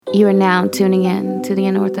You are now tuning in to the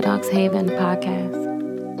Unorthodox Haven podcast.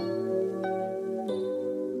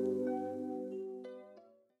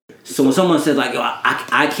 So when someone says like, yo,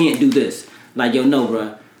 I can't do this, like, yo, no,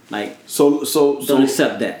 bro, like, so don't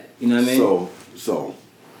accept that. You know what I mean? So,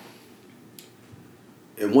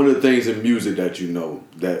 and one of the things in music that you know,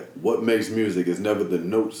 that what makes music is never the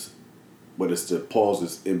notes, but it's the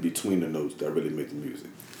pauses in between the notes that really make the music.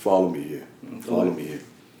 Follow me here. Follow me here.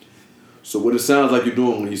 So what it sounds like you're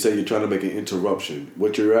doing when you say you're trying to make an interruption,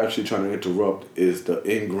 what you're actually trying to interrupt is the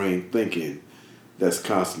ingrained thinking that's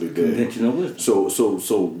constantly there. Conventional wisdom.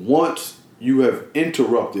 So once you have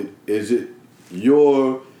interrupted, is it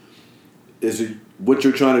what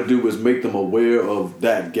you're trying to do is make them aware of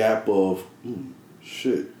that gap of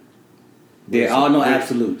shit. There are no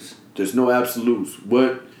absolutes. There's no absolutes.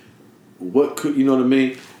 What could, you know what I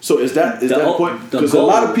mean? So is that point? Because a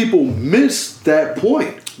lot of people miss that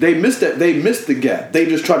point. They miss the gap. They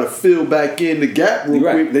just try to fill back in the gap real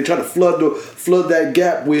quick. They try to flood that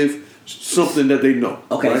gap with something that they know.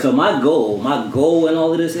 Okay, right? So my goal in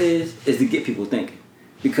all of this is to get people thinking.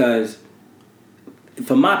 Because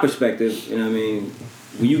from my perspective, you know what I mean,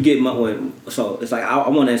 when you get so it's like I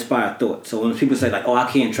want to inspire thought. So when people say like, oh, I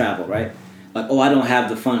can't travel, right? Like, oh, I don't have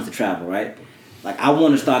the funds to travel, right? Like, I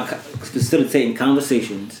want to start facilitating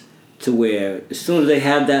conversations to where as soon as they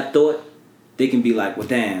have that thought, they can be like, well,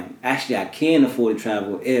 damn, actually I can afford to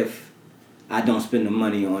travel if I don't spend the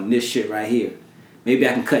money on this shit right here. Maybe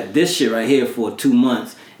I can cut this shit right here for 2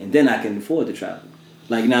 months and then I can afford to travel.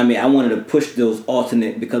 Like, you know what I mean? I wanted to push those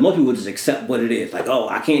alternate, because most people just accept what it is. Like, oh,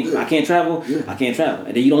 I can't travel, I can't travel.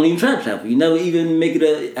 And then you don't even try to travel. You never even make it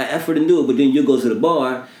an effort and do it, but then you'll go to the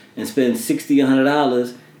bar and spend $60,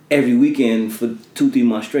 $100 every weekend for 2-3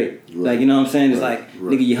 months straight. Right. Like, you know what I'm saying? It's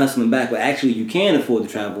nigga, you're hustling back, but actually you can afford to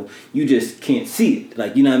travel. You just can't see it.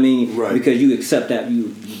 Like, you know what I mean? Right. Because you accept that.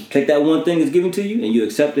 You take that one thing that's given to you and you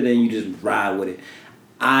accept it and you just ride with it.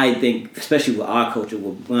 I think, especially with our culture,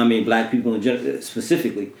 black people in general,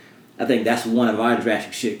 specifically, I think that's one of our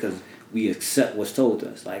drastic shit, because we accept what's told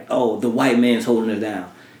to us. Like, oh, the white man's holding us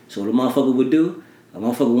down. So what the motherfucker would do, a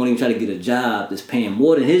motherfucker won't even try to get a job that's paying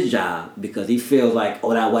more than his job because he feels like,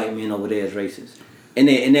 oh, that white man over there is racist. And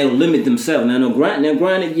they'll limit themselves. Now,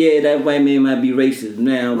 granted, yeah, that white man might be racist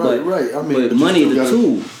now, but money is a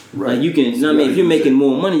tool. Right. Like, you can, you know what I mean? If you're making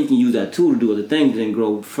more money, you can use that tool to do other things and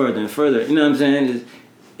grow further and further. You know what I'm saying?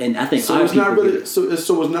 And I think so. It's not really. So it's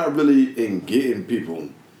not really in getting people,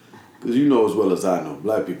 because you know as well as I know,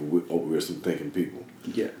 black people we're some thinking people.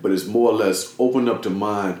 Yeah. But it's more or less open up the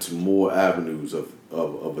mind to more avenues of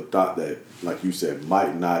a thought that, like you said,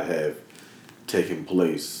 might not have taken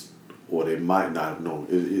place, or they might not have known.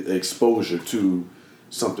 Exposure to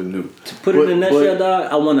something new. To put it in a nutshell,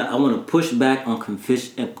 dog, I wanna push back on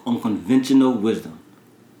conventional wisdom.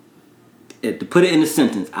 To put it in a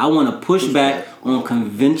sentence, I want to push back on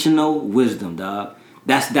conventional wisdom, dog.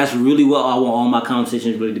 That's really what I want all my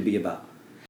conversations really to be about.